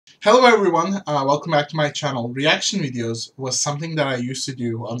Hello everyone, welcome back to my channel. Reaction videos was something that I used to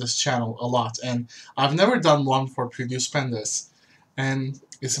do on this channel a lot, and I've never done one for Produce Pandas, and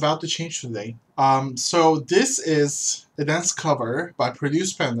it's about to change today. So this is a dance cover by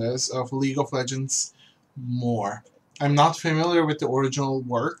Produce Pandas of League of Legends More. I'm not familiar with the original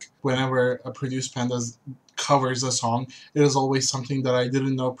work. Whenever a Produce Pandas covers a song, it is always something that I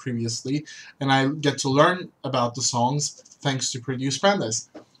didn't know previously, and I get to learn about the songs thanks to Produce Pandas.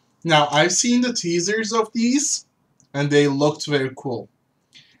 Now, I've seen the teasers of these, and they looked very cool.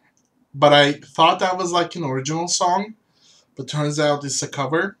 But I thought that was like an original song, but turns out it's a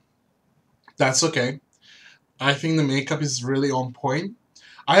cover. That's okay. I think the makeup is really on point.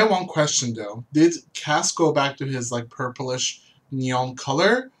 I have one question though. Did Cass go back to his like purplish neon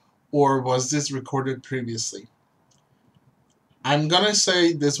color, or was this recorded previously? I'm gonna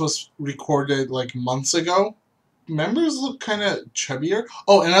say this was recorded like months ago. Members look kind of chubbier.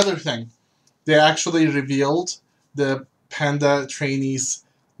 Oh, another thing. They actually revealed the panda trainee's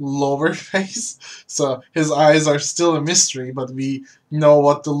lower face. So his eyes are still a mystery, but we know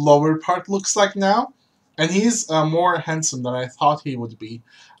what the lower part looks like now. And he's more handsome than I thought he would be.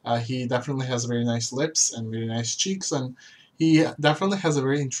 He definitely has very nice lips and very nice cheeks, and he definitely has a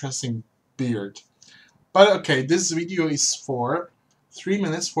very interesting beard. But okay, this video is for 3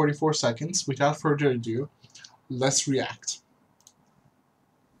 minutes 44 seconds. Without further ado, let's react.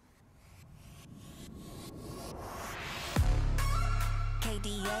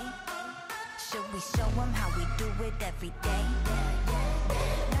 KDA, should we show them how we do it every day?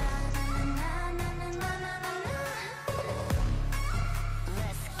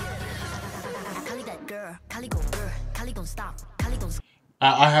 Let's get it. Kali that girl, Kali go girl, Kali don't stop, Kali don't.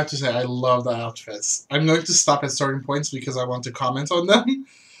 I have to say, I love the outfits. I'm going to stop at certain points because I want to comment on them.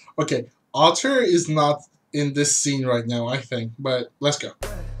 Okay, Otter is not in this scene right now, I think, but let's go.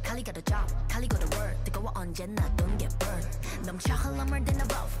 Kali got a job, Kali got a word. They go on Jenna, don't get burned. 넘쳐 흘러물 than a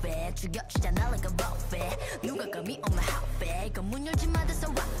buffet. 죽여주잖아 like a buffet. 누가 감히 on my outfit. 그 문 열지 마, that's a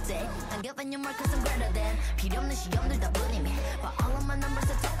rock day. 안 겹한 your mark cause I'm better than. 필요 없는 시험들 다 부리네. But all of my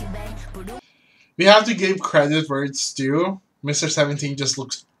numbers are talking babe. We have to give credit where it's due. Mr. 17 just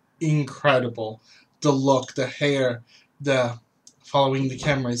looks incredible. The look, the hair, the following the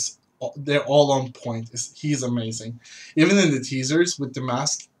cameras, they're all on point. He's amazing. Even in the teasers with the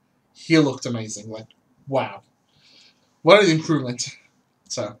mask, he looked amazing. Like, wow. What an improvement.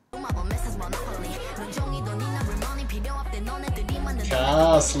 So.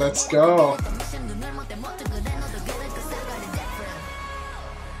 Cass, let's go.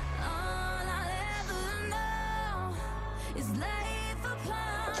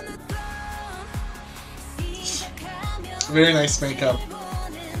 Very nice makeup.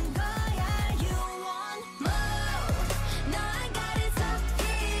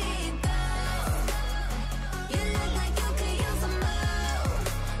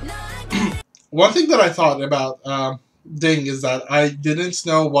 One thing that I thought about Ding is that I didn't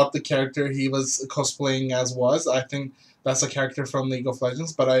know what the character he was cosplaying as was. I think that's a character from League of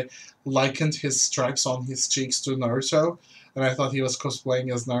Legends, but I likened his stripes on his cheeks to Naruto, and I thought he was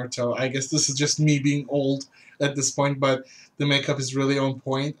cosplaying as Naruto. I guess this is just me being old at this point, but the makeup is really on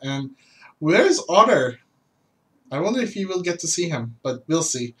point. And where's Otter? I wonder if you will get to see him, but we'll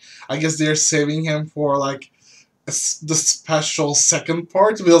see. I guess they're saving him for like the special second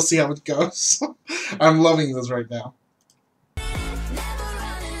part. We'll see how it goes. I'm loving this right now.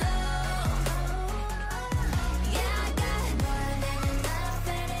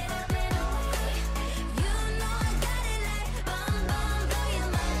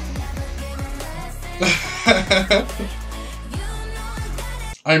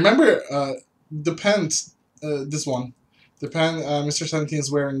 I remember the pants, this one, the pant Mr. 17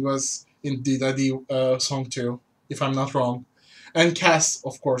 is wearing was in the Daddy song too, if I'm not wrong. And Cass,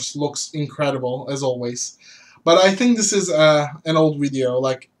 of course, looks incredible, as always. But I think this is an old video.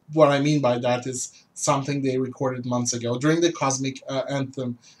 Like, what I mean by that is something they recorded months ago, during the Cosmic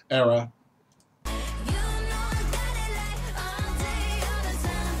Anthem era.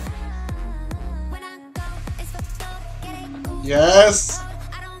 Yes!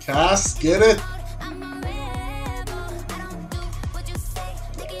 Cass, get it!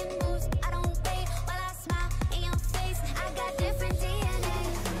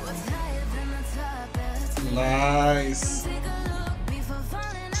 Nice!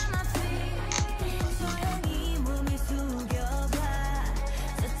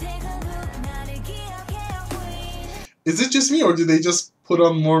 Is it just me, or do they just put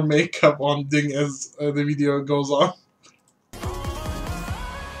on more makeup on Ding as the video goes on?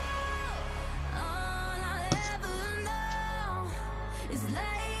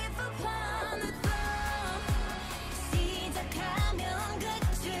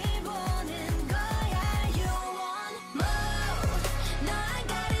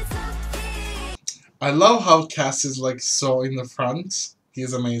 I love how Cass is like so in the front.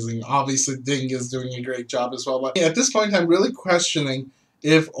 He's amazing. Obviously, Ding is doing a great job as well. But at this point, I'm really questioning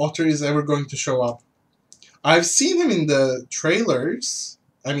if Otter is ever going to show up. I've seen him in the trailers,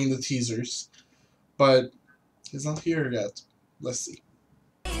 I mean the teasers, but he's not here yet. Let's see.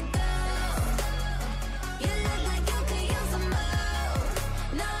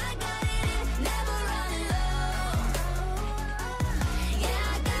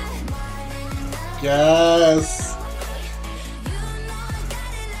 Yes!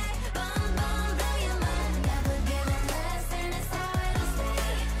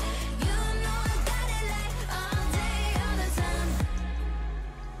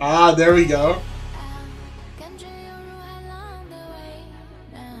 Ah, there we go.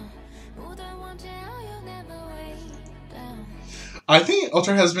 I think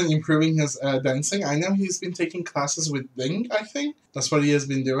Otter has been improving his dancing. I know he's been taking classes with Ding, I think. That's what he has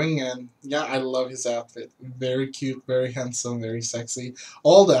been doing, and yeah, I love his outfit. Very cute, very handsome, very sexy.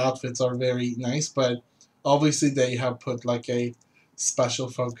 All the outfits are very nice, but obviously they have put like a special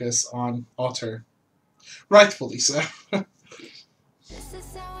focus on Otter. Rightfully so. This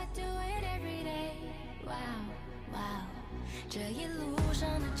is how I do it every day. Wow, wow. 这一路上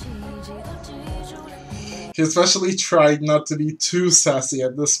的奇迹都记住了你。 He especially tried not to be too sassy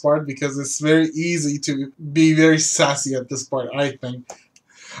at this part because it's very easy to be very sassy at this part, I think.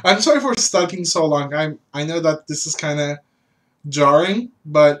 I'm sorry for talking so long. I know that this is kind of jarring,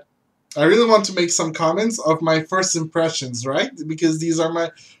 but I really want to make some comments of my first impressions, right? Because these are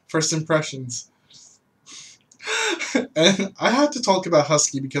my first impressions. And I had to talk about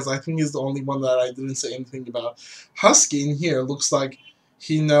Husky because I think he's the only one that I didn't say anything about. Husky in here looks like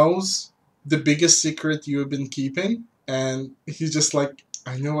he knows the biggest secret you've been keeping, and he's just like,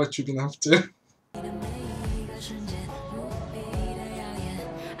 I know what you've been up to.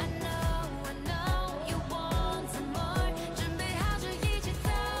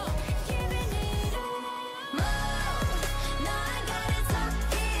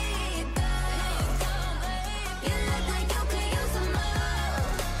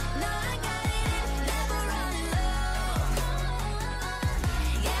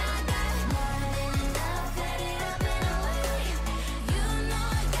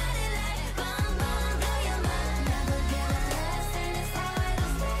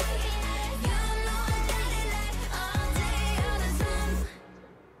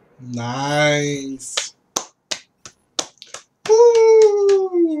 Nice.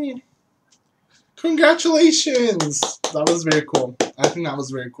 Woo! Congratulations! That was very cool. I think that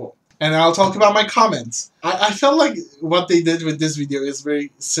was very cool. And I'll talk about my comments. I felt like what they did with this video is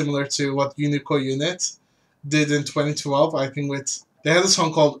very similar to what Unico Unit did in 2012. I think they had a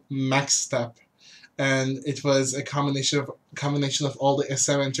song called Max Step, and it was a combination of all the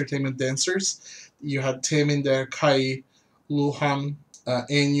SM Entertainment dancers. You had Tim in there, Kai, Luhan,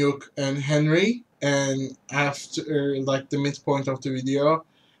 Enyuk, and Henry. And after like the midpoint of the video,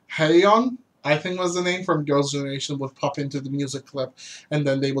 Haeyeon, I think was the name, from Girls' Generation, would pop into the music clip, and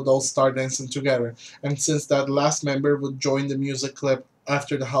then they would all start dancing together. And since that last member would join the music clip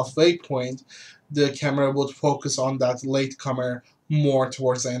after the halfway point, the camera would focus on that latecomer more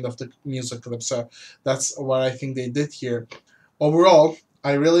towards the end of the music clip. So that's what I think they did here. Overall,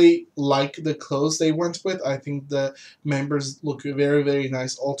 I really like the clothes they went with. I think the members look very, very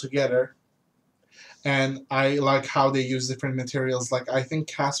nice all together. And I like how they use different materials. Like, I think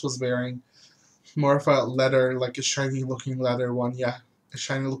Cass was wearing more of a leather, like a shiny looking leather one. Yeah, a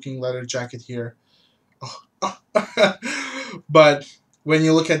shiny looking leather jacket here. Oh. But when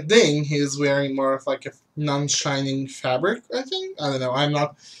you look at Ding, he's wearing more of like a non-shining fabric, I think. I don't know. I'm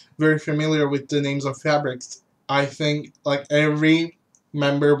not very familiar with the names of fabrics. I think like every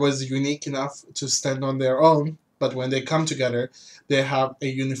member was unique enough to stand on their own, but when they come together, they have a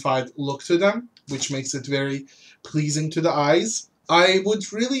unified look to them, which makes it very pleasing to the eyes. I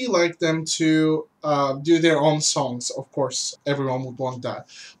would really like them to do their own songs, of course. Everyone would want that.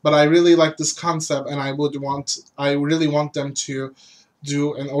 But I really like this concept, and I really want them to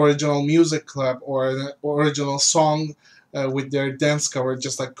do an original music clip or an original song with their dance cover,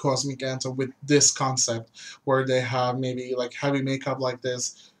 just like Cosmic Anthem, with this concept, where they have maybe like heavy makeup like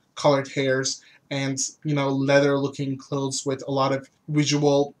this, colored hairs, and leather-looking clothes with a lot of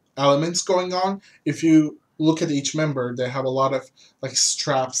visual elements going on. If you look at each member, they have a lot of like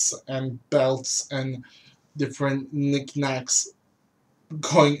straps and belts and different knickknacks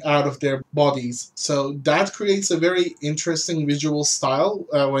going out of their bodies. So that creates a very interesting visual style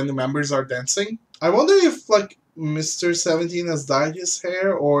when the members are dancing. I wonder if like Mr. 17 has dyed his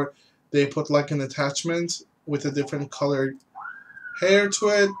hair, or they put like an attachment with a different colored hair to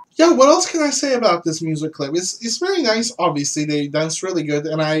it. Yeah, what else can I say about this music clip? It's very nice, obviously. They dance really good,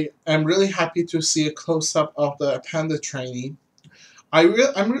 and I am really happy to see a close-up of the Panda trainee.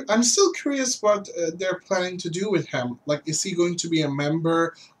 I'm still curious what they're planning to do with him. Like, is he going to be a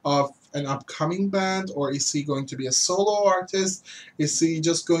member of an upcoming band, or is he going to be a solo artist? Is he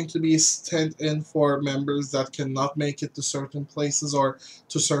just going to be stand-in for members that cannot make it to certain places or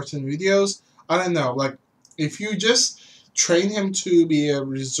to certain videos? I don't know. Like, if you just train him to be a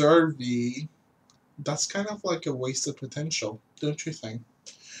reservee, that's kind of like a wasted potential, don't you think?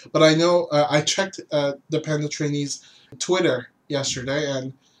 But I know I checked the Panda trainee's Twitter yesterday,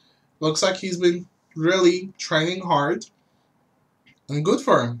 and looks like he's been really training hard, and good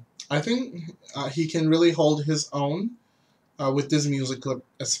for him. I think he can really hold his own with this music clip,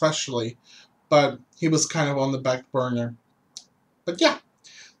 especially. But he was kind of on the back burner. But yeah,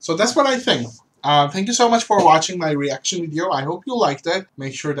 so that's what I think. Thank you so much for watching my reaction video. I hope you liked it.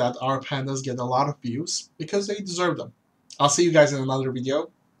 Make sure that our pandas get a lot of views because they deserve them. I'll see you guys in another video.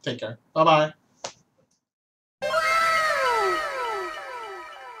 Take care. Bye-bye.